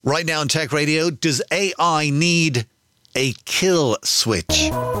Right now on Tech Radio, does AI need a kill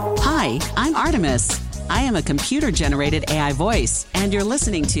switch? Hi, I'm Artemis. I am a computer-generated AI voice, and you're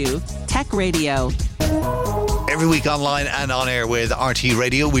listening to Tech Radio. Every week online and on air with RT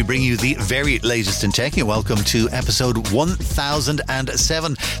Radio, we bring you the very latest in tech. And welcome to episode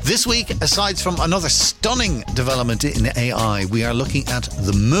 1007. This week, aside from another stunning development in AI, we are looking at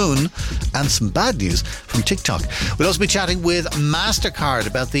the moon and some bad news from TikTok. We'll also be chatting with MasterCard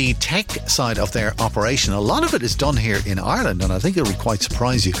about the tech side of their operation. A lot of it is done here in Ireland, and I think it will quite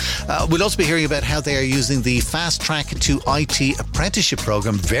surprise you. We'll also be hearing about how they are using the Fast Track to IT apprenticeship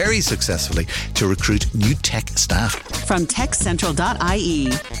program very successfully to recruit new tech staff. From techcentral.ie,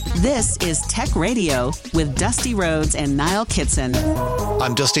 this is Tech Radio with Dusty Rhodes and Niall Kitson.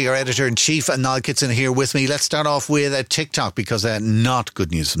 I'm Dusty, your editor-in-chief, and Niall Kitson here with me. Let's start off with TikTok, because not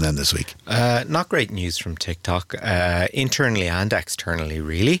good news from them this week. Not great news from TikTok, internally and externally,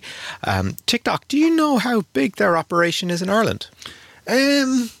 really. TikTok, do you know how big their operation is in Ireland?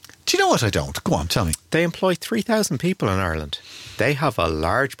 Do you know what? I don't. Go on, tell me. They employ 3,000 people in Ireland. They have a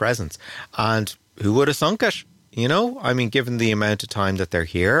large presence. And who would have thunk it? You know, I mean, given the amount of time that they're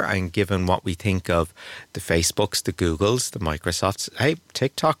here and given what we think of the Facebooks, the Googles, the Microsofts, hey,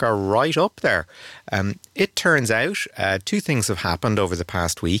 TikTok are right up there. It turns out two things have happened over the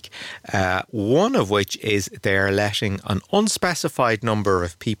past week, one of which is they're letting an unspecified number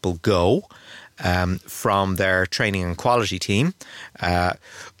of people go from their training and quality team.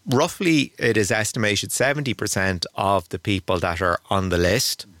 Roughly, it is estimated 70% of the people that are on the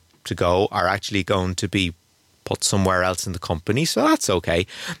list to go are actually going to be put somewhere else in the company, so that's okay.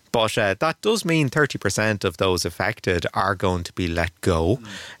 But that does mean 30% of those affected are going to be let go.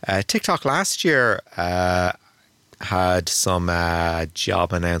 TikTok last year had some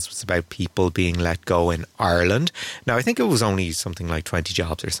job announcements about people being let go in Ireland. Now, I think it was only something like 20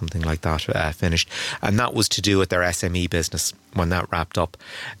 jobs or something like that finished, and that was to do with their SME business when that wrapped up.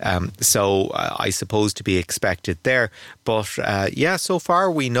 So I suppose to be expected there. But so far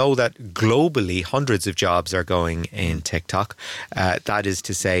we know that globally hundreds of jobs are going in TikTok. That is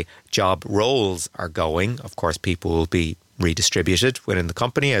to say, job roles are going. Of course, people will be redistributed within the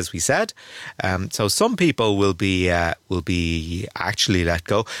company, as we said. So some people will be actually let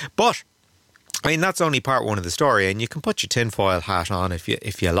go. But I mean, that's only part one of the story, and you can put your tinfoil hat on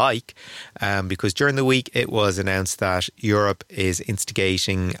if you like, because during the week it was announced that Europe is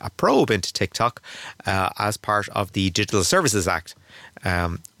instigating a probe into TikTok as part of the Digital Services Act,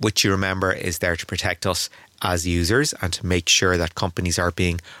 which you remember is there to protect us as users and to make sure that companies are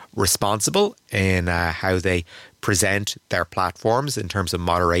being responsible in how they present their platforms in terms of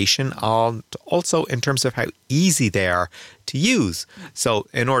moderation and also in terms of how easy they are to use. So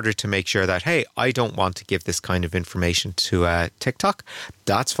in order to make sure that, hey, I don't want to give this kind of information to TikTok,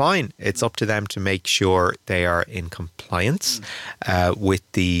 that's fine. It's up to them to make sure they are in compliance with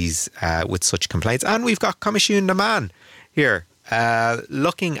these with such complaints. And we've got Comisiún na Man here,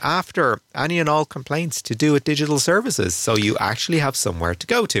 looking after any and all complaints to do with digital services. So you actually have somewhere to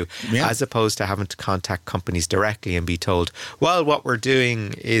go to, as opposed to having to contact companies directly and be told, well, what we're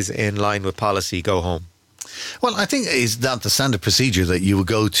doing is in line with policy, go home. Well, I think is that the standard procedure that you would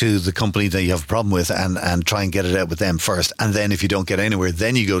go to the company that you have a problem with and try and get it out with them first. And then if you don't get anywhere,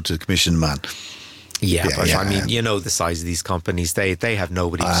 then you go to the Commission man. I mean, you know the size of these companies. They have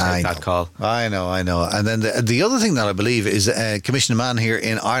nobody to take that call. I know. And then the other thing that I believe is Commissioner Mann here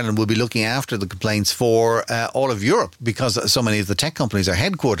in Ireland will be looking after the complaints for all of Europe, because so many of the tech companies are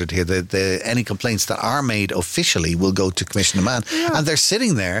headquartered here. Any complaints that are made officially will go to Commissioner Mann. Yeah. And they're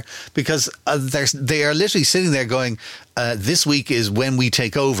sitting there because they are literally sitting there going, this week is when we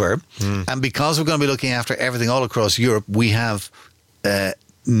take over. And because we're going to be looking after everything all across Europe, we have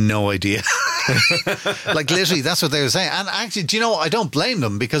no idea. Like literally that's what they were saying. And actually, do you know what? I don't blame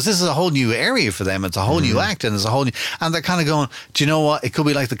them, because this is a whole new area for them. It's a whole new act, and it's a whole new, and they're kind of going, do you know what? It could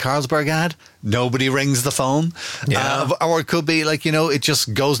be like the Carlsberg ad. Nobody rings the phone. Or it could be like, it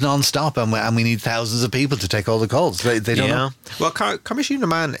just goes non-stop, and we need thousands of people to take all the calls. They don't know. Well, Comisiún na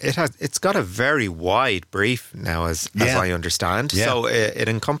Man, it's got a very wide brief now, as I understand. Yeah. So it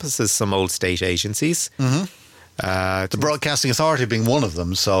encompasses some old state agencies. The Broadcasting Authority being one of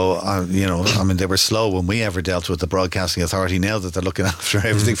them. So, they were slow when we ever dealt with the Broadcasting Authority. Now that they're looking after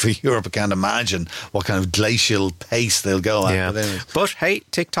everything for Europe, I can't imagine what kind of glacial pace they'll go at. But hey,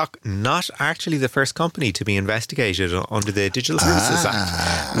 TikTok, not actually the first company to be investigated under the Digital Services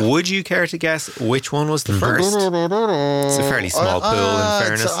Act. Would you care to guess which one was the first? It's a fairly small pool, in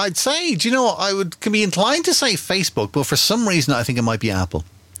fairness. I'd say, I can be inclined to say Facebook, but for some reason I think it might be Apple.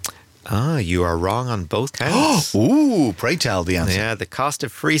 You are wrong on both counts. Ooh, pray tell the answer. Yeah, the cost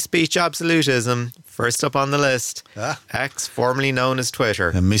of free speech absolutism, first up on the list. X, formerly known as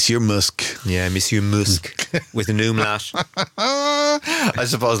Twitter. Monsieur Musk. Yeah, Monsieur Musk with an umlaut. I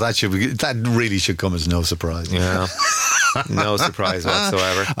suppose that really should come as no surprise. Yeah. No surprise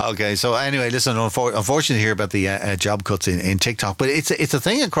whatsoever. Okay, so anyway, listen, unfortunately here about the job cuts in TikTok, but it's a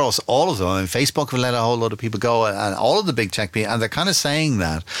thing across all of them. I mean, Facebook have let a whole lot of people go, and all of the big tech people, and they're kind of saying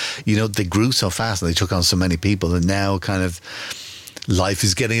that, they grew so fast and they took on so many people, and now kind of life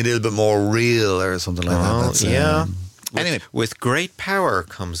is getting a little bit more real or something like that. That's, yeah. Anyway, with great power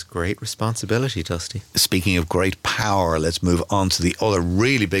comes great responsibility, Dusty. Speaking of great power, let's move on to the other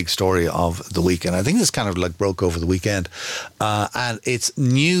really big story of the weekend. I think this kind of like broke over the weekend. And it's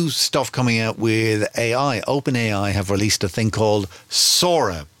new stuff coming out with AI. OpenAI have released a thing called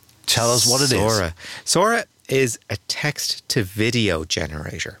Sora. Tell us what it is. Sora is a text-to-video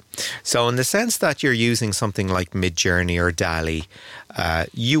generator. So in the sense that you're using something like Midjourney or DALL-E,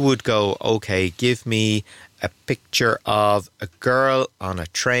 you would go, okay, give me a picture of a girl on a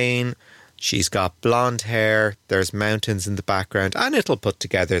train. She's got blonde hair. There's mountains in the background, and it'll put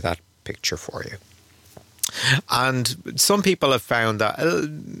together that picture for you. And some people have found that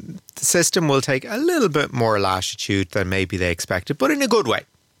the system will take a little bit more latitude than maybe they expected, but in a good way.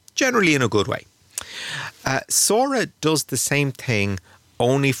 Generally in a good way. Sora does the same thing,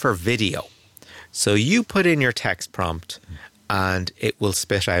 only for video. So you put in your text prompt, and it will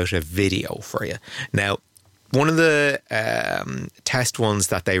spit out a video for you. Now, one of the test ones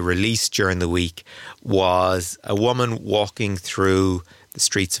that they released during the week was a woman walking through the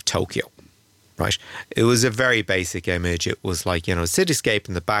streets of Tokyo, right? It was a very basic image. It was like, cityscape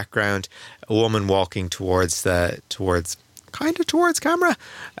in the background, a woman walking towards camera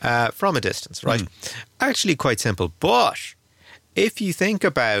from a distance, right? Actually quite simple. But if you think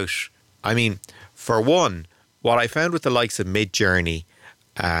about, for one, what I found with the likes of Midjourney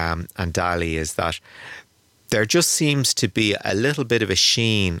and DALL-E is that there just seems to be a little bit of a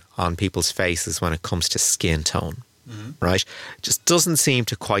sheen on people's faces when it comes to skin tone, right? Just doesn't seem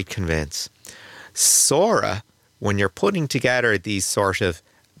to quite convince. Sora, when you're putting together these sort of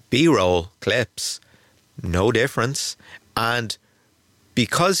B-roll clips, no difference. And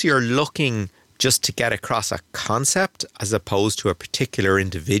because you're looking just to get across a concept as opposed to a particular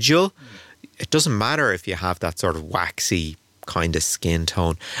individual, it doesn't matter if you have that sort of waxy kind of skin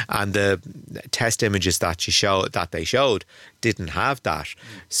tone. And the test images that they showed didn't have that.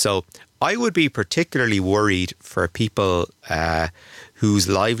 So I would be particularly worried for people whose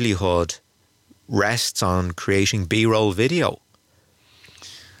livelihood rests on creating B-roll video.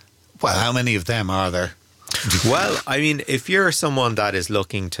 Well, how many of them are there? Well, if you're someone that is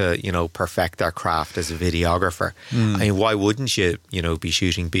looking to, perfect their craft as a videographer, why wouldn't you, be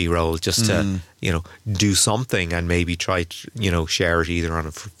shooting B-roll just to, do something and maybe try to, share it either on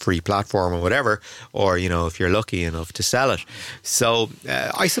a free platform or whatever, or, if you're lucky enough to sell it. So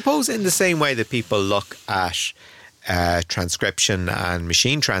I suppose in the same way that people look at transcription and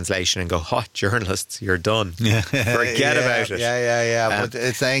machine translation and go, journalists, you're done. Forget about it. But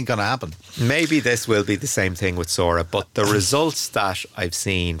it ain't going to happen. Maybe this will be the same thing with Sora, but the results that I've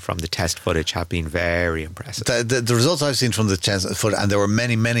seen from the test footage have been very impressive. The results I've seen from the test footage, and there were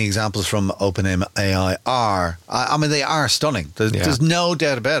many, many examples from OpenAI, they are stunning. There's no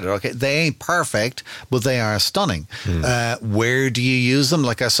doubt about it. Okay, they ain't perfect, but they are stunning. Where do you use them?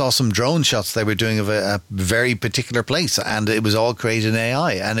 Like I saw some drone shots they were doing of a very particular place, and it was all created in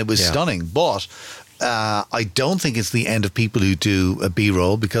AI, and it was stunning. But I don't think it's the end of people who do a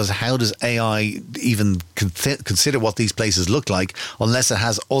B-roll, because how does AI even consider what these places look like unless it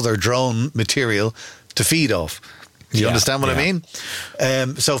has other drone material to feed off? Do you understand what I mean?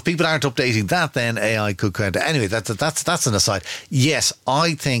 So if people aren't updating that, then AI could kind of... Anyway, that's an aside. Yes,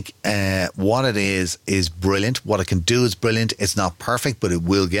 I think what it is brilliant. What it can do is brilliant. It's not perfect, but it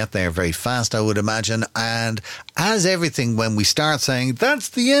will get there very fast, I would imagine. And as everything, when we start saying, that's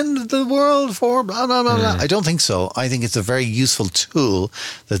the end of the world for blah, blah, blah, blah, I don't think so. I think it's a very useful tool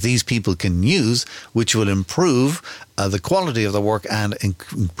that these people can use, which will improve the quality of the work and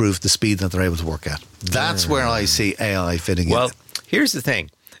improve the speed that they're able to work at. That's where I see AI fitting in. Well, here's the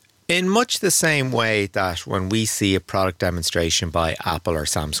thing. In much the same way that when we see a product demonstration by Apple or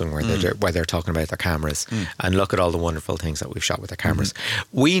Samsung where they're talking about their cameras and look at all the wonderful things that we've shot with their cameras,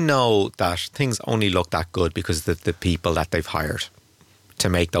 we know that things only look that good because of the people that they've hired to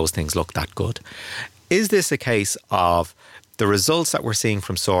make those things look that good. Is this a case of the results that we're seeing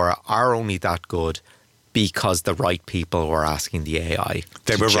from Sora are only that good because the right people were asking the AI.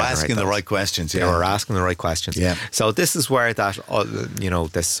 They were asking the right questions. They were asking the right questions. Yeah. So this is where that,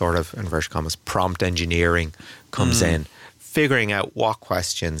 this sort of, inverted commas, prompt engineering comes in, figuring out what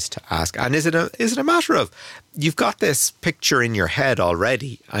questions to ask. And is it a matter of you've got this picture in your head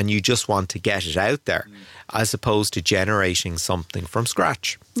already and you just want to get it out there, as opposed to generating something from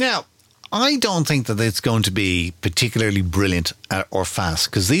scratch? Now, I don't think that it's going to be particularly brilliant or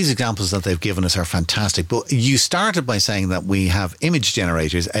fast, because these examples that they've given us are fantastic. But you started by saying that we have image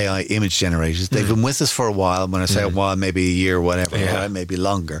generators, AI image generators. They've been with us for a while. When I say a while, maybe a year, whatever, right? Maybe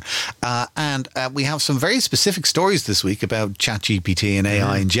longer. And we have some very specific stories this week about ChatGPT and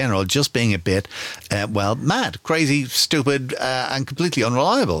AI in general just being a bit, mad, crazy, stupid, and completely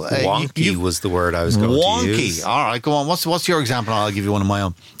unreliable. Wonky was the word I was going to use. Wonky. All right, go on. What's your example? I'll give you one of my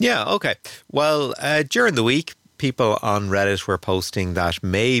own. Yeah, okay. Well, during the week, people on Reddit were posting that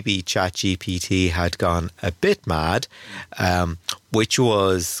maybe ChatGPT had gone a bit mad, which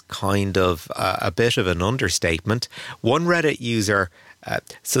was kind of a bit of an understatement. One Reddit user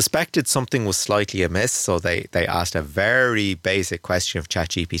suspected something was slightly amiss, so they asked a very basic question of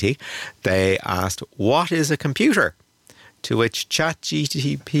ChatGPT. They asked, "What is a computer?" To which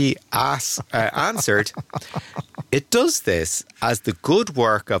ChatGPT answered, "It does this as the good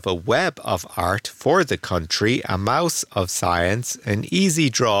work of a web of art for the country, a mouse of science, an easy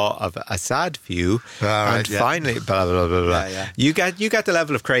draw of a sad view, and finally, blah, blah, blah, blah." You get the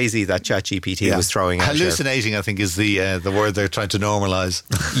level of crazy that ChatGPT was throwing out. Hallucinating, I think, is the word they're trying to normalise.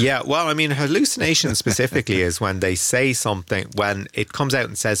 Yeah, well, I mean, hallucination specifically is when they say something, when it comes out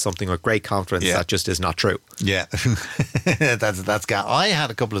and says something with great confidence that just is not true. Yeah. that's I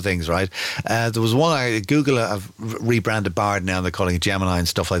had a couple of things, right? There was one, Google have rebranded Bard now, they're calling it Gemini and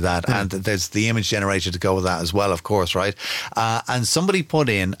stuff like that, and there's the image generator to go with that as well, of course, right? And somebody put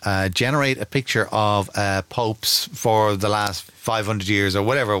in generate a picture of popes for the last 500 years or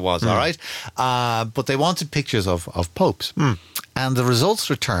whatever it was, all right? But they wanted pictures of popes, and the results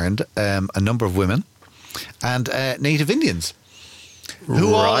returned a number of women and native Indians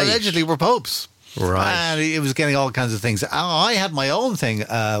who all allegedly were popes. Right. And it was getting all kinds of things. I had my own thing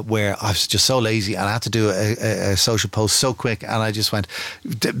where I was just so lazy and I had to do a social post so quick, and I just went,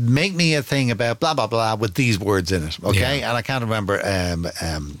 make me a thing about blah, blah, blah with these words in it, okay? Yeah. And I can't remember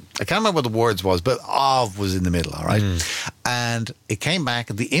what the words was, but of was in the middle, all right? And it came back,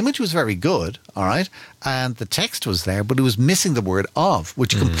 and the image was very good, all right? And the text was there, but it was missing the word of,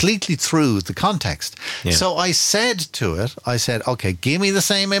 which completely threw the context. Yeah. So I said to it, okay, give me the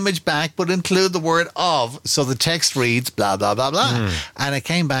same image back, but include the word of, so the text reads blah, blah, blah, blah. And it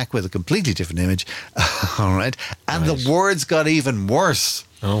came back with a completely different image, all right? And the words got even worse.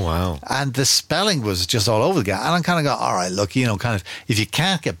 Oh, wow. And the spelling was just all over the guy. And I'm kind of going, all right, look, kind of, if you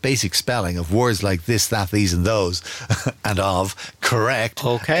can't get basic spelling of words like this, that, these, and those, and of, correct.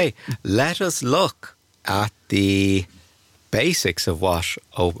 Okay, let us look at the basics of what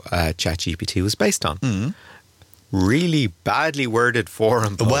ChatGPT was based on. Really badly worded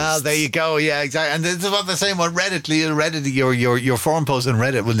forum posts. Well, there you go. Yeah, exactly. And this is what they're saying on Reddit. Your forum post on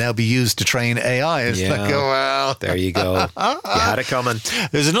Reddit will now be used to train AI. It's like, oh, well. There you go. You had it coming.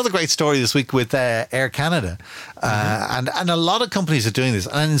 There's another great story this week with Air Canada. And a lot of companies are doing this.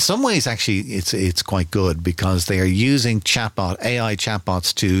 And in some ways, actually, it's quite good, because they are using AI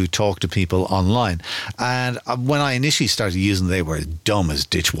chatbots to talk to people online. And when I initially started using them, they were dumb as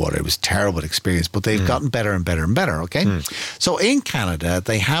ditch water. It was a terrible experience, but they've gotten better and better and better. Okay. So in Canada,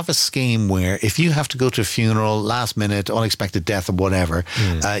 they have a scheme where if you have to go to a funeral, last minute, unexpected death or whatever,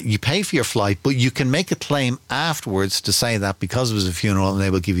 you pay for your flight, but you can make a claim afterwards to say that because it was a funeral, and they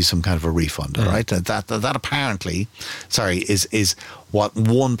will give you some kind of a refund. All right. That apparently, is what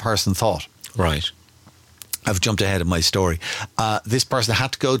one person thought. Right. I've jumped ahead of my story. This person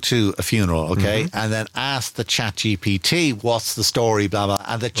had to go to a funeral, okay, and then asked the ChatGPT, what's the story, blah, blah.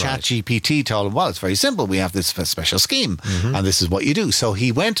 And the ChatGPT told him, well, it's very simple. We have this special scheme, and this is what you do. So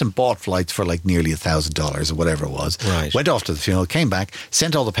he went and bought flights for like nearly $1,000 or whatever it was. Right. Went off to the funeral, came back,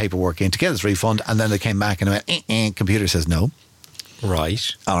 sent all the paperwork in to get his refund, and then they came back and went, computer says no. Right.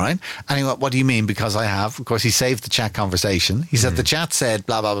 All right. And he went, what do you mean? Because I have. Of course, he saved the chat conversation. He said the chat said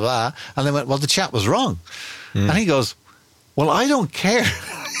blah, blah, blah, blah. And they went, well, the chat was wrong. And he goes, well, I don't care.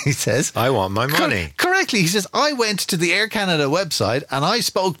 He says, I want my money. Correctly. He says, I went to the Air Canada website and I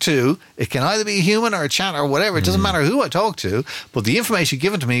spoke to, it can either be a human or a chat or whatever. It doesn't matter who I talked to, but the information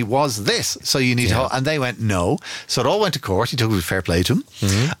given to me was this. So you need to, and they went, no. So it all went to court. He took it with fair play to him.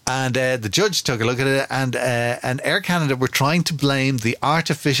 And the judge took a look at it, and Air Canada were trying to blame the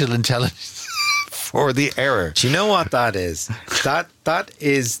artificial intelligence for the error. Do you know what that is? That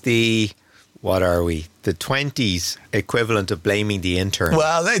is the what are we? The 20s equivalent of blaming the intern.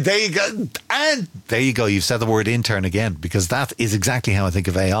 Well, there you go. And there you go. You've said the word intern again, because that is exactly how I think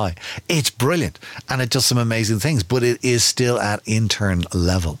of AI. It's brilliant and it does some amazing things, but it is still at intern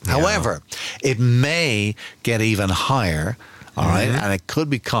level. Yeah. However, it may get even higher. All right, and it could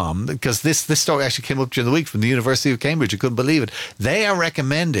become, because this story actually came up during the week from the University of Cambridge. You couldn't believe it. They are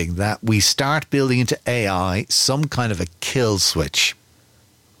recommending that we start building into AI some kind of a kill switch.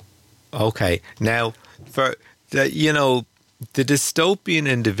 Okay, now for the, the dystopian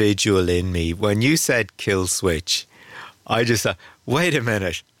individual in me, when you said kill switch, I just thought, wait a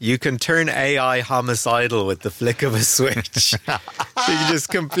minute, you can turn AI homicidal with the flick of a switch. You can just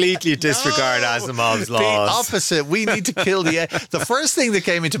completely disregard Asimov's laws. The opposite. We need to kill the AI. The first thing that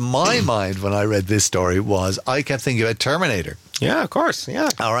came into my mind when I read this story was I kept thinking about Terminator. Yeah, of course. Yeah.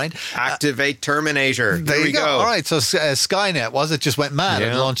 All right. Activate Terminator. There you go. All right. So Skynet, was it, just went mad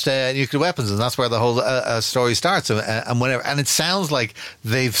and launched nuclear weapons, and that's where the whole story starts and whatever. And it sounds like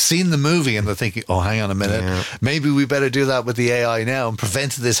they've seen the movie and they're thinking, oh, hang on a minute. Maybe we better do that with the AI now and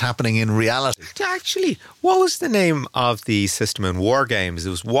prevent this happening in reality. Actually, what was the name of the system in War Games? It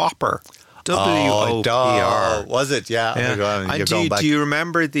was Whopper. WOPR. Was it? Yeah. And do you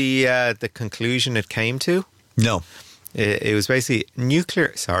remember the conclusion it came to? No. It was basically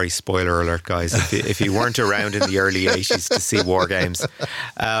nuclear. Sorry, spoiler alert, guys. If you weren't around in the early 80s to see War Games.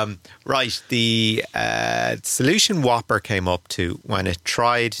 Right. The solution Whopper came up to when it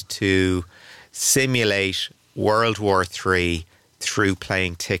tried to simulate World War III through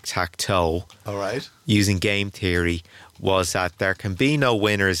playing tic-tac-toe. All right. Using game theory, was that there can be no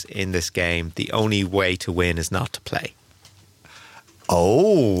winners in this game. The only way to win is not to play.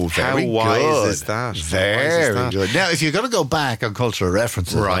 Oh, very good. How wise is that? Very good. Now, if you're going to go back on cultural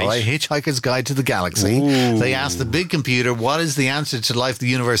references, right. Hitchhiker's Guide to the Galaxy, they asked the big computer, what is the answer to life, the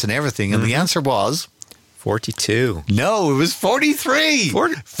universe, and everything? And the answer was 42. No, it was 43.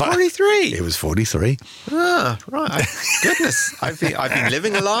 43. It was 43. Ah, right. Goodness, I've been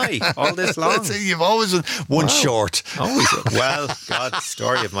living a lie all this long. You've always been one short. Always. Well, God,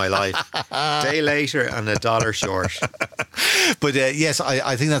 story of my life. Day later and $1 short. But yes,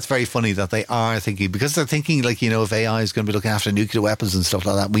 I think that's very funny that they are thinking, because they're thinking like, if AI is going to be looking after nuclear weapons and stuff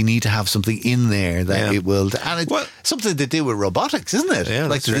like that, we need to have something in there that it will. And it's something to do with robotics, isn't it? Yeah,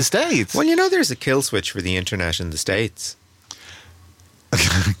 like to this day. Well, there's a kill switch for the internet in the States.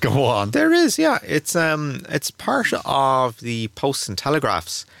 Go on. There is, yeah. It's part of the Posts and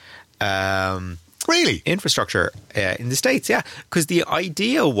Telegraphs really infrastructure in the States, yeah. Because the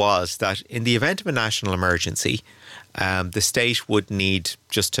idea was that in the event of a national emergency, the state would need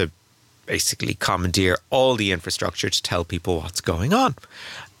just to basically commandeer all the infrastructure to tell people what's going on.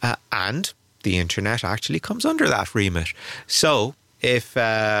 And the internet actually comes under that remit. So if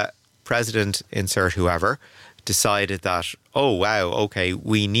President insert whoever decided that, oh wow, okay,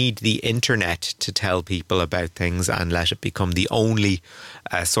 we need the internet to tell people about things and let it become the only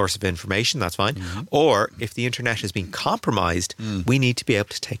source of information, that's fine. Mm-hmm. Or if the internet has been compromised, we need to be able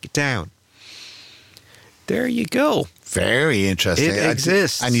to take it down. There you go. Very interesting. It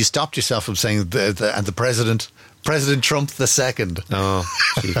exists. And you stopped yourself from saying the President Trump II. Oh,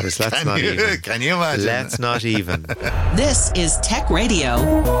 jeepers, let's not even. Can you imagine? Let's not even. This is Tech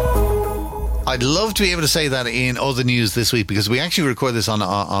Radio. I'd love to be able to say that in other news this week, because we actually record this on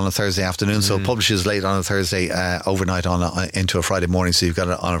a Thursday afternoon, so it publishes late on a Thursday overnight into a Friday morning, so you've got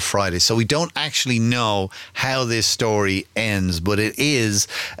it on a Friday. So we don't actually know how this story ends, but it is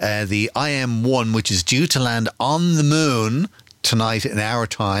the IM-1, which is due to land on the moon tonight in our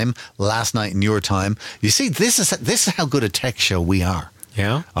time, last night in your time. You see, this is how good a tech show we are.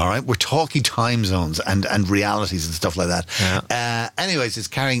 Yeah. All right. We're talking time zones and realities and stuff like that. Yeah. Anyways, it's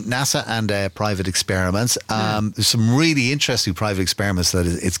carrying NASA and private experiments. There's some really interesting private experiments that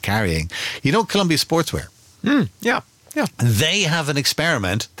it's carrying. Columbia Sportswear. Yeah. Yeah. They have an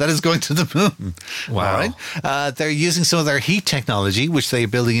experiment that is going to the moon. Wow. All right. They're using some of their heat technology, which they're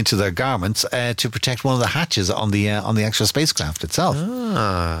building into their garments, to protect one of the hatches on the actual spacecraft itself.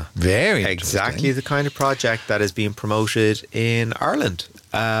 Very exactly the kind of project that is being promoted in Ireland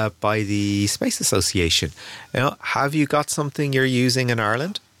by the Space Association. Have you got something you're using in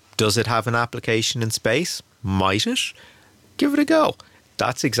Ireland? Does it have an application in space? Might it? Give it a go.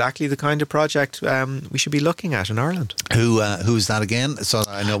 That's exactly the kind of project we should be looking at in Ireland. Who's that again? So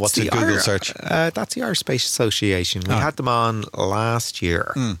I know what's the Google search. That's the Irish Space Association. We had them on last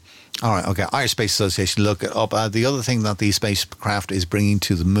year. All right, okay. Irish Space Association, look it up. The other thing that the spacecraft is bringing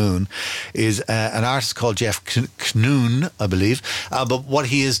to the moon is an artist called Jeff Knoon, I believe. But what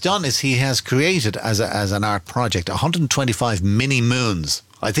he has done is he has created, as an art project, 125 mini moons.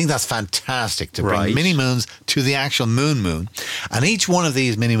 I think that's fantastic to bring Right. mini moons to the actual moon. And each one of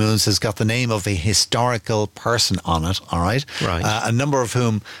these mini moons has got the name of a historical person on it, all right? Right. A number of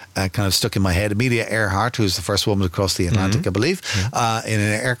whom kind of stuck in my head. Amelia Earhart, who's the first woman to cross the Atlantic, I believe, in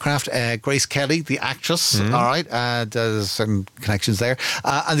an aircraft. Grace Kelly, the actress, all right? There's certain connections there.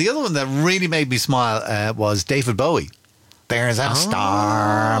 And the other one that really made me smile was David Bowie. There's a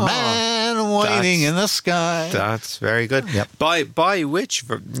starman waiting in the sky. That's very good. Yep. By which,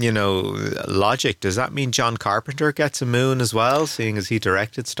 logic, does that mean John Carpenter gets a moon as well, seeing as he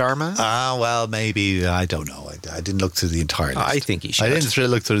directed Starman? Well, maybe. I don't know. I didn't look through the entire list. I think he should. I didn't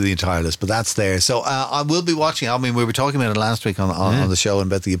look through the entire list, but that's there. So I will be watching. I mean, we were talking about it last week on the show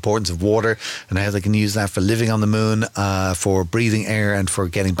about the importance of water and how they can use that for living on the moon, for breathing air and for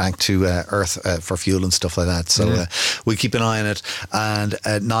getting back to Earth for fuel and stuff like that. So we keep an eye on it.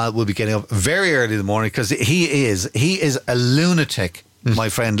 And Niall will be getting up very early in the morning because he is a lunatic, my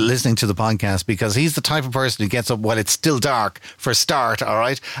friend, listening to the podcast, because he's the type of person who gets up while it's still dark for a start, all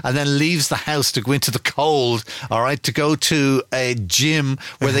right, and then leaves the house to go into the cold, all right, to go to a gym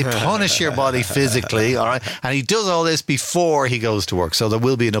where they punish your body physically, all right, and he does all this before he goes to work. So there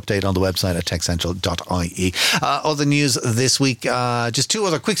will be an update on the website at techcentral.ie. Other news this week, just two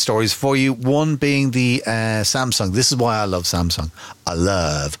other quick stories for you. One being the Samsung. This is why I love Samsung. I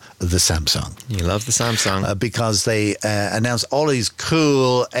love the Samsung. You love the Samsung. Because they announced all these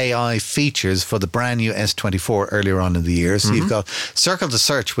cool AI features for the brand new S24 earlier on in the year. So you've got Circle to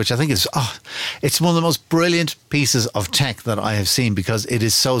Search, which I think is, it's one of the most brilliant pieces of tech that I have seen because it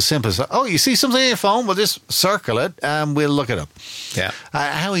is so simple. So, you see something on your phone? Well, just circle it and we'll look it up. Yeah.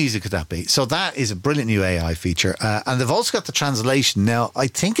 How easy could that be? So that is a brilliant new AI feature. And they've also got the translation. Now, I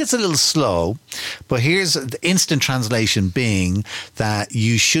think it's a little slow, but here's the instant translation being that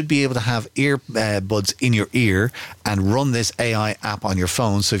you should be able to have earbuds in your ear and run this AI app on your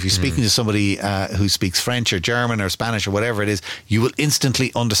phone. So if you're speaking to somebody who speaks French or German or Spanish or whatever it is, you will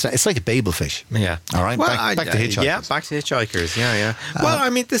instantly understand. It's like a Babelfish. Yeah. All right. Well, back to Hitchhikers. Yeah, back to Hitchhikers. Yeah. Well, I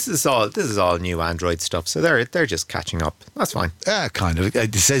mean, this is all new Android stuff, so they're just catching up. That's fine. Kind of.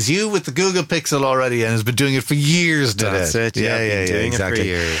 It says you with the Google Pixel already and has been doing it for years. That's it. Yeah, doing exactly. it for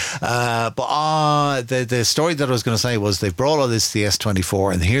years. But the story that I was going to say was they've brought all this to the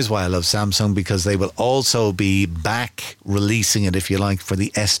S24, and here's why I love Samsung, because they will also be back releasing it, if you like, for the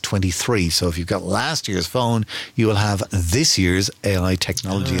S23. So if you've got last year's phone, you will have this year's AI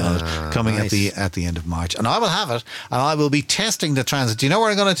technology on it coming nice. at the end of March. And I will have it, and I will be testing the transit. Do you know where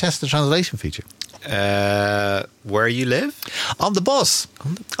I'm going to test the translation feature? Where you live? On the bus.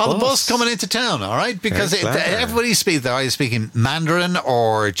 On the bus coming into town, all right? Because everybody speaks, they're either speaking Mandarin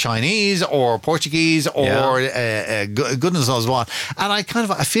or Chinese or Portuguese or goodness knows what. And I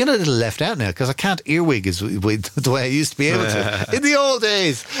feel a little left out now because I can't earwig the way I used to be able to in the old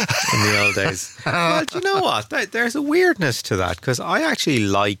days. Well, do you know what? There's a weirdness to that because I actually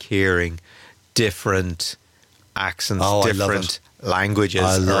like hearing different accents, different languages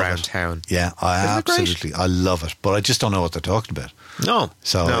around town. Yeah, I love it. But I just don't know what they're talking about. No.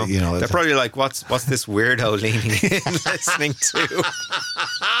 So, no. They're probably like, what's this weirdo leaning in listening to?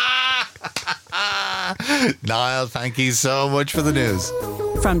 Niall, thank you so much for the news.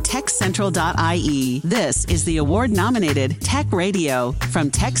 From TechCentral.ie, this is the award-nominated Tech Radio from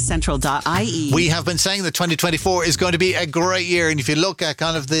TechCentral.ie. We have been saying that 2024 is going to be a great year, and if you look at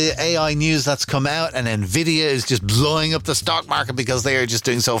kind of the AI news that's come out, and Nvidia is just blowing up the stock market because they are just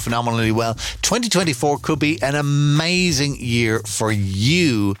doing so phenomenally well, 2024 could be an amazing year for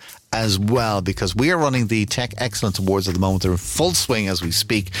you as well, because we are running the Tech Excellence Awards at the moment. They're in full swing as we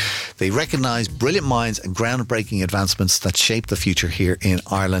speak. They recognise brilliant minds and groundbreaking advancements that shape the future here in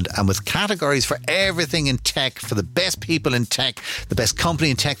Ireland, and with categories for everything in tech, for the best people in tech, the best company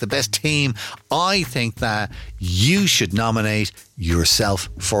in tech, the best team. I think that you should nominate yourself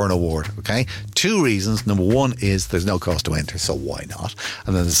for an award, okay? 2 reasons. Number 1 is there's no cost to enter, so why not?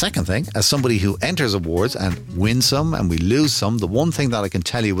 And then the second thing, as somebody who enters awards and wins some and we lose some, the one thing that I can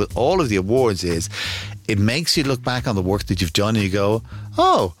tell you with all of the awards is it makes you look back on the work that you've done and you go,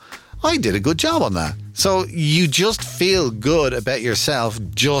 oh, I did a good job on that. So you just feel good about yourself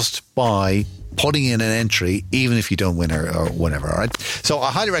just by putting in an entry, even if you don't win or whatever, all right? So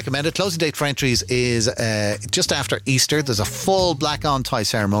I highly recommend it. Closing date for entries is just after Easter. There's a full black-on tie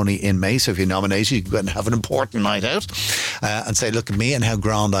ceremony in May, so if you're nominated, you can go and have an important night out and say, look at me and how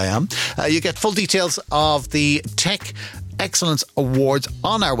grand I am. You get full details of the Tech Excellence Awards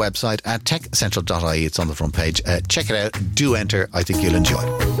on our website at techcentral.ie. It's on the front page. Check it out. Do enter. I think you'll enjoy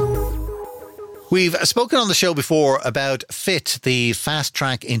it. We've spoken on the show before about FIT, the Fast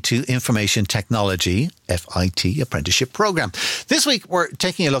Track into Information Technology, FIT apprenticeship program. This week, we're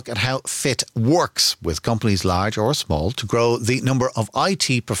taking a look at how FIT works with companies large or small to grow the number of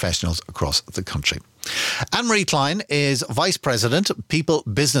IT professionals across the country. Anne-Marie Klein is Vice President, People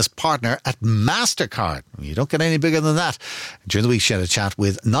Business Partner at MasterCard. You don't get any bigger than that. During the week, she had a chat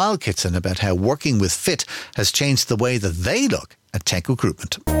with Niall Kitson about how working with FIT has changed the way that they look at tech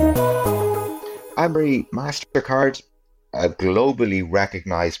recruitment. Anne-Marie, MasterCard, a globally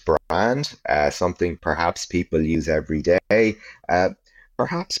recognized brand, something perhaps people use every day.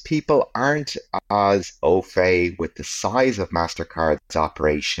 Perhaps people aren't as au fait with the size of MasterCard's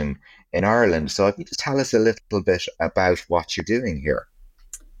operation in Ireland. So if you just tell us a little bit about what you're doing here.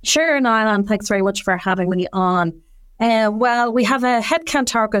 Sure, Niall, and thanks very much for having me on. Well, we have a headcount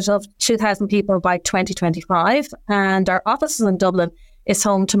target of 2,000 people by 2025, and our offices in Dublin is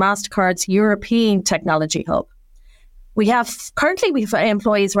home to MasterCard's European Technology Hub. We have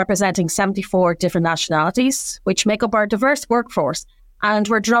employees representing 74 different nationalities, which make up our diverse workforce, and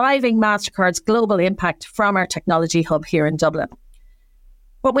we're driving MasterCard's global impact from our technology hub here in Dublin.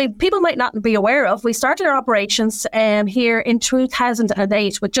 What people might not be aware of, we started our operations here in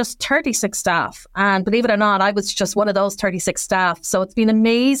 2008 with just 36 staff. And believe it or not, I was just one of those 36 staff. So it's been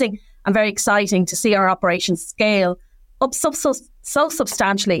amazing and very exciting to see our operations scale up so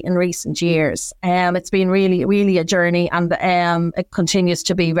substantially in recent years. It's been really, really a journey, and it continues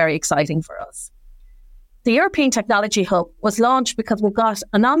to be very exciting for us. The European Technology Hub was launched because we've got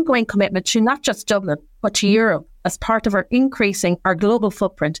an ongoing commitment to not just Dublin, but to Europe as part of increasing our global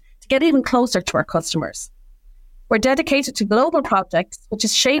footprint to get even closer to our customers. We're dedicated to global projects, which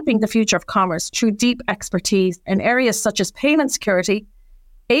is shaping the future of commerce through deep expertise in areas such as payment security,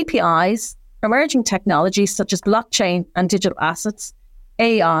 APIs, emerging technologies such as blockchain and digital assets,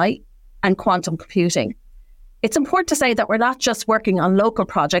 AI, and quantum computing. It's important to say that we're not just working on local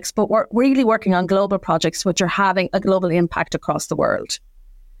projects, but we're really working on global projects which are having a global impact across the world.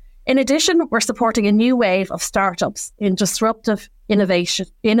 In addition, we're supporting a new wave of startups in disruptive,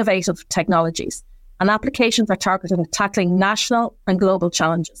 innovative technologies, and applications are targeted at tackling national and global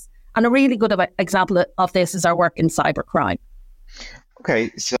challenges. And a really good example of this is our work in cybercrime.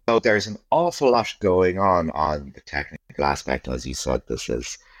 Okay, so there's an awful lot going on the technical aspect. As you said, this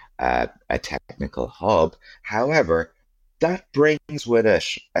is a technical hub. However, that brings with it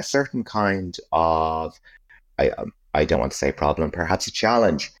a certain kind of, I don't want to say problem, perhaps a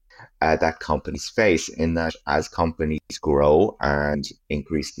challenge that companies face, in that as companies grow and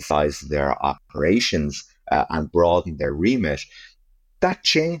increase the size of their operations and broaden their remit, that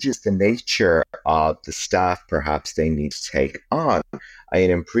changes the nature of the staff perhaps they need to take on.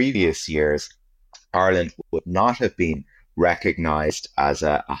 In previous years, Ireland would not have been recognised as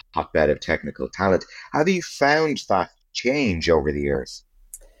a hotbed of technical talent. Have you found that change over the years?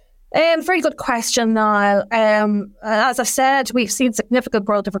 Very good question, Niall. As I've said, we've seen significant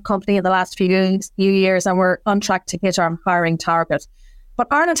growth of our company in the last few years, and we're on track to hit our hiring target. But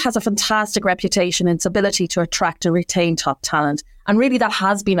Ireland has a fantastic reputation in its ability to attract and retain top talent. And really that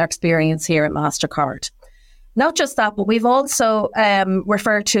has been our experience here at MasterCard. Not just that, but we've also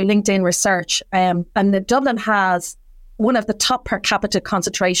referred to LinkedIn research. And Dublin has one of the top per capita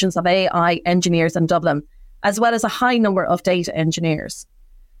concentrations of AI engineers in Dublin, as well as a high number of data engineers.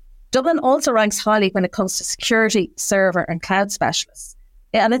 Dublin also ranks highly when it comes to security, server and cloud specialists.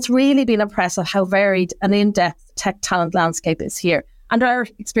 And it's really been impressive how varied and in-depth tech talent landscape is here. And our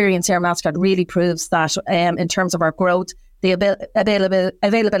experience here at MasterCard really proves that in terms of our growth, the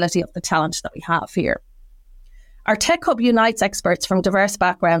availability of the talent that we have here. Our Tech Hub unites experts from diverse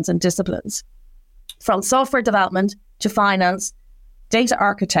backgrounds and disciplines, from software development to finance, data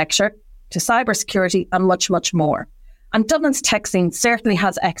architecture to cybersecurity and much, much more. And Dublin's tech scene certainly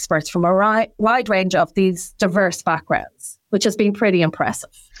has experts from a wide range of these diverse backgrounds, which has been pretty impressive.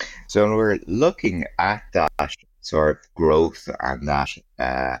 So when we're looking at that sort of growth and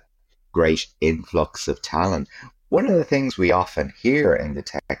that great influx of talent, one of the things we often hear in the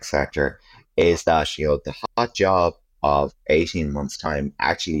tech sector is that, the hot job of 18 months' time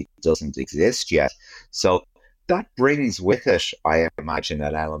actually doesn't exist yet. So that brings with it, I imagine,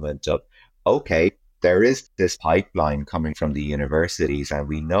 an element of, okay, there is this pipeline coming from the universities and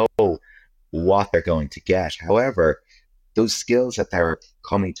we know what they're going to get. However, those skills that they're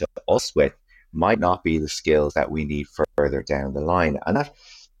coming to us with might not be the skills that we need further down the line. And that,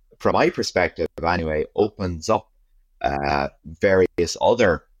 from my perspective anyway, opens up various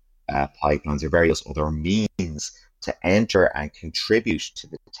other pipelines or various other means to enter and contribute to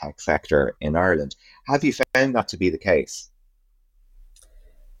the tech sector in Ireland. Have you found that to be the case?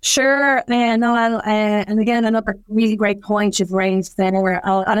 Sure, Niall, and again, another really great point you've raised there,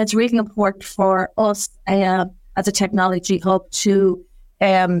 and it's really important for us as a technology hub to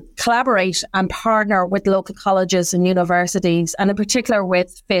collaborate and partner with local colleges and universities, and in particular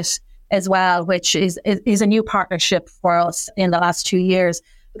with FIT as well, which is a new partnership for us in the last 2 years,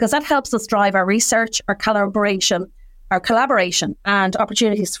 because that helps us drive our research, our collaboration, and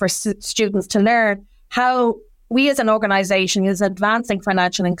opportunities for students to learn how we as an organisation is advancing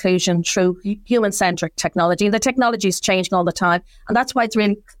financial inclusion through human-centric technology. And the technology is changing all the time. And that's why it's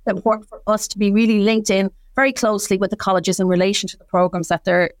really important for us to be really linked in very closely with the colleges in relation to the programmes that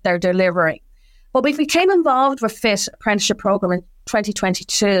they're delivering. But we became involved with FIT apprenticeship programme in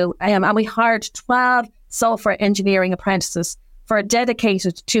 2022, and we hired 12 software engineering apprentices for a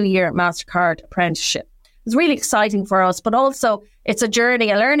dedicated 2-year MasterCard apprenticeship. It was really exciting for us, but also it's a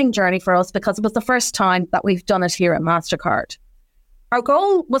learning journey for us, because it was the first time that we've done it here at MasterCard. Our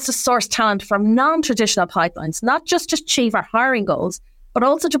goal was to source talent from non-traditional pipelines, not just to achieve our hiring goals, but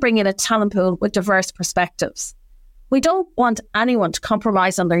also to bring in a talent pool with diverse perspectives. We don't want anyone to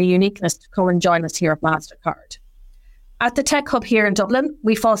compromise on their uniqueness to come and join us here at MasterCard. At the Tech Hub here in Dublin,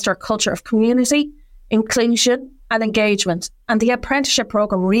 we foster a culture of community, inclusion and engagement, and the apprenticeship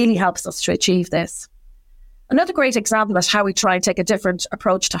programme really helps us to achieve this. Another great example of how we try and take a different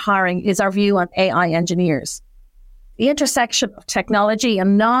approach to hiring is our view on AI engineers. The intersection of technology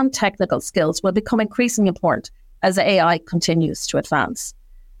and non-technical skills will become increasingly important as AI continues to advance.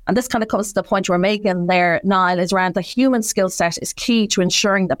 And this kind of comes to the point we're making there, Niall, is around the human skill set is key to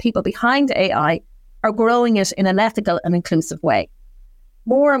ensuring that people behind AI are growing it in an ethical and inclusive way.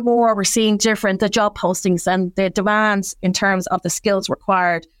 More and more, we're seeing the job postings and the demands in terms of the skills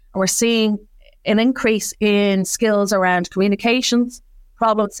required. And we're seeing an increase in skills around communications,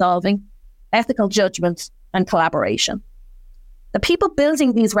 problem solving, ethical judgment, and collaboration. The people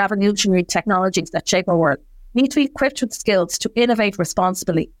building these revolutionary technologies that shape our world need to be equipped with skills to innovate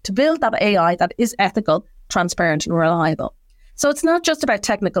responsibly, to build that AI that is ethical, transparent, and reliable. So it's not just about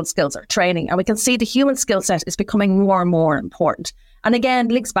technical skills or training, and we can see the human skill set is becoming more and more important. And again,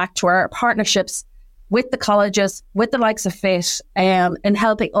 links back to our partnerships with the colleges, with the likes of FIT, in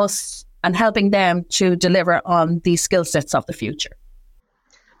helping us and helping them to deliver on these skill sets of the future.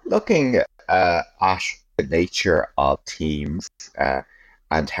 Looking at the nature of teams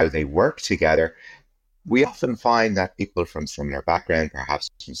and how they work together, we often find that people from similar background, perhaps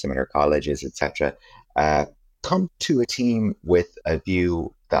from similar colleges, etc., come to a team with a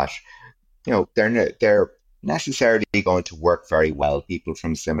view that, they're necessarily going to work very well. People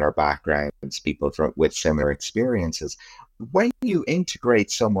from similar backgrounds, with similar experiences. When you integrate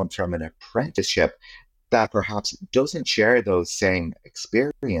someone from an apprenticeship that perhaps doesn't share those same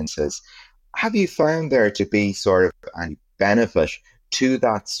experiences, have you found there to be sort of any benefit to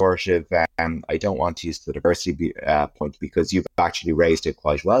that sort of, I don't want to use the diversity point because you've actually raised it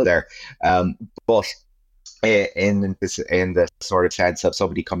quite well there, but in the sort of sense of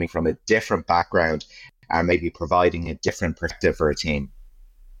somebody coming from a different background and maybe providing a different perspective for a team?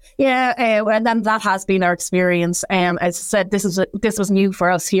 Yeah, and then that has been our experience. As I said, this was new for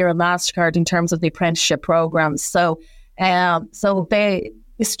us here at MasterCard in terms of the apprenticeship programs. So the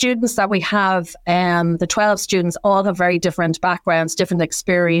students that we have, the 12 students, all have very different backgrounds, different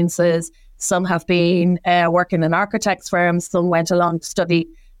experiences. Some have been working in architects' firms. Some went along to study.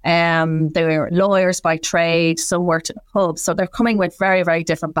 They were lawyers by trade. Some worked in a pub. So they're coming with very, very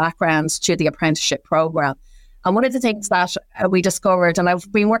different backgrounds to the apprenticeship program. And one of the things that we discovered, and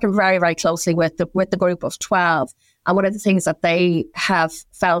I've been working very, very closely with the group of 12, and one of the things that they have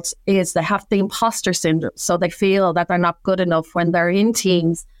felt is they have the imposter syndrome. So they feel that they're not good enough when they're in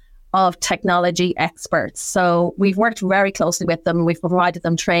teams of technology experts. So we've worked very closely with them. We've provided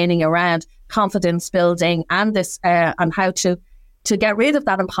them training around confidence building and this and how to get rid of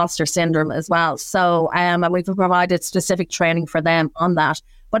that imposter syndrome as well. So and we've provided specific training for them on that.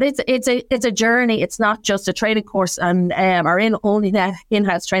 But it's a journey. It's not just a training course and our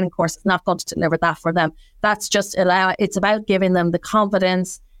in-house training course is not going to deliver that for them. That's just it's about giving them the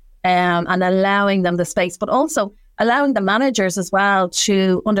confidence and allowing them the space, but also allowing the managers as well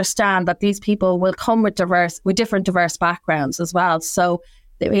to understand that these people will come with different diverse backgrounds as well. So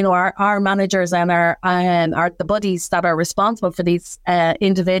our managers and the buddies that are responsible for these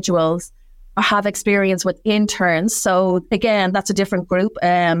individuals have experience with interns. So again, that's a different group,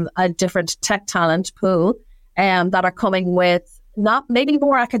 a different tech talent pool that are coming with not maybe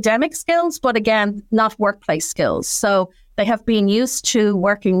more academic skills, but again, not workplace skills. So they have been used to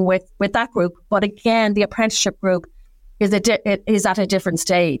working with that group. But again, the apprenticeship group is at a different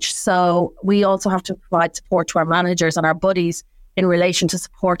stage. So we also have to provide support to our managers and our buddies in relation to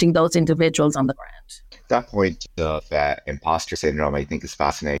supporting those individuals on the ground. That point of imposter syndrome, I think, is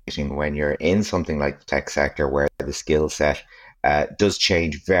fascinating when you're in something like the tech sector where the skill set does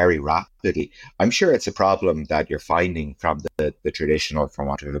change very rapidly. I'm sure it's a problem that you're finding from the traditional, for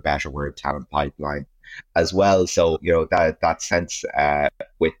want of a better word, talent pipeline as well. So, that sense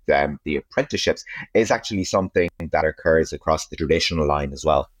with the apprenticeships is actually something that occurs across the traditional line as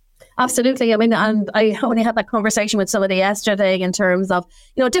well. Absolutely. I mean, and I only had that conversation with somebody yesterday in terms of,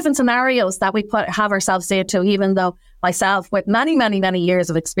 different scenarios that we have ourselves into, even though myself, with many, many, many years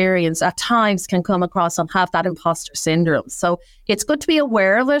of experience, at times can come across and have that imposter syndrome. So it's good to be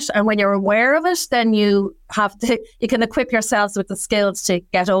aware of it. And when you're aware of it, then you can equip yourselves with the skills to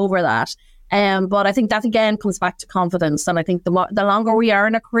get over that. But I think that again comes back to confidence. And I think the longer we are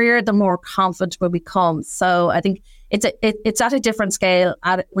in a career, the more confident we become. So I think it's at a different scale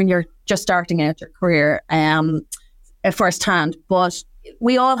when you're just starting out your career at first hand. But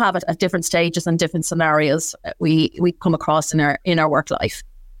we all have it at different stages and different scenarios we come across in our work life.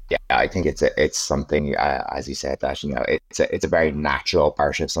 Yeah, I think it's something, as you said, that it's a very natural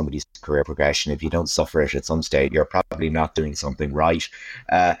part of somebody's career progression. If you don't suffer it at some stage, you're probably not doing something right.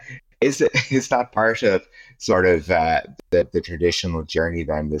 Is that part of sort of the traditional journey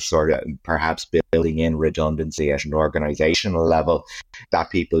then, this sort of perhaps building in redundancy at an organizational level, that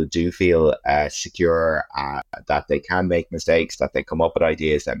people do feel secure, that they can make mistakes, that they come up with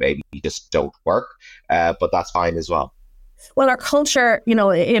ideas that maybe just don't work, but that's fine as well? Well, our culture,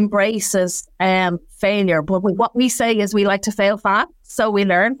 embraces failure, but what we say is we like to fail fast, so we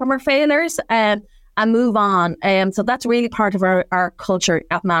learn from our failures and move on. So that's really part of our culture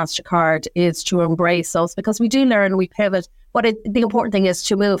at MasterCard, is to embrace those, because we do learn, we pivot, but the important thing is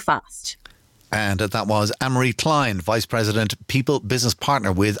to move fast. And that was Anne-Marie Klein, Vice President, People Business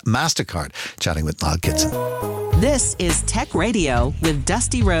Partner with MasterCard, chatting with Niall Kitson. This is Tech Radio with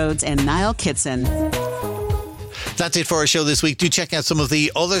Dusty Rhodes and Niall Kitson. That's it for our show this week. Do check out some of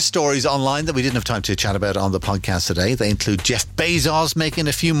the other stories online that we didn't have time to chat about on the podcast today. They include Jeff Bezos making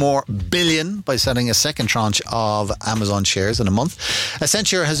a few more billion by selling a second tranche of Amazon shares in a month.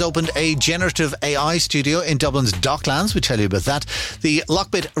 Accenture has opened a generative AI studio in Dublin's Docklands. We tell you about that. The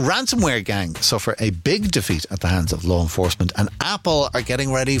Lockbit ransomware gang suffer a big defeat at the hands of law enforcement. And Apple are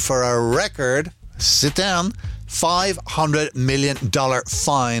getting ready for a record, sit down, $500 million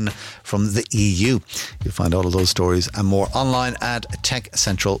fine from the EU. You'll find all of those stories and more online at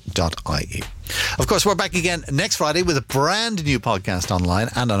techcentral.ie. Of course, we're back again next Friday with a brand new podcast online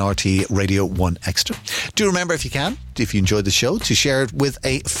and on RTE Radio 1 Extra. Do remember, if you enjoyed the show, to share it with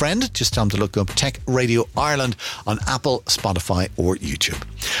a friend. Just tell them to look up Tech Radio Ireland on Apple, Spotify or YouTube.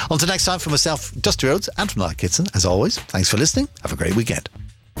 Until next time, from myself, Dusty Rhodes, and from Niall Kitson, as always, thanks for listening. Have a great weekend.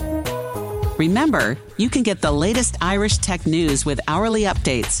 Remember, you can get the latest Irish tech news with hourly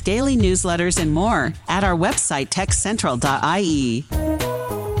updates, daily newsletters, and more at our website, techcentral.ie.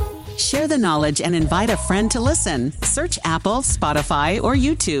 Share the knowledge and invite a friend to listen. Search Apple, Spotify, or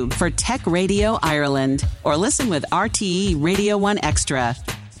YouTube for Tech Radio Ireland, or listen with RTE Radio 1 Extra.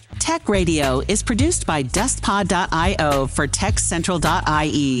 Tech Radio is produced by dustpod.io for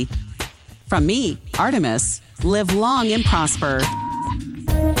techcentral.ie. From me, Artemis, live long and prosper.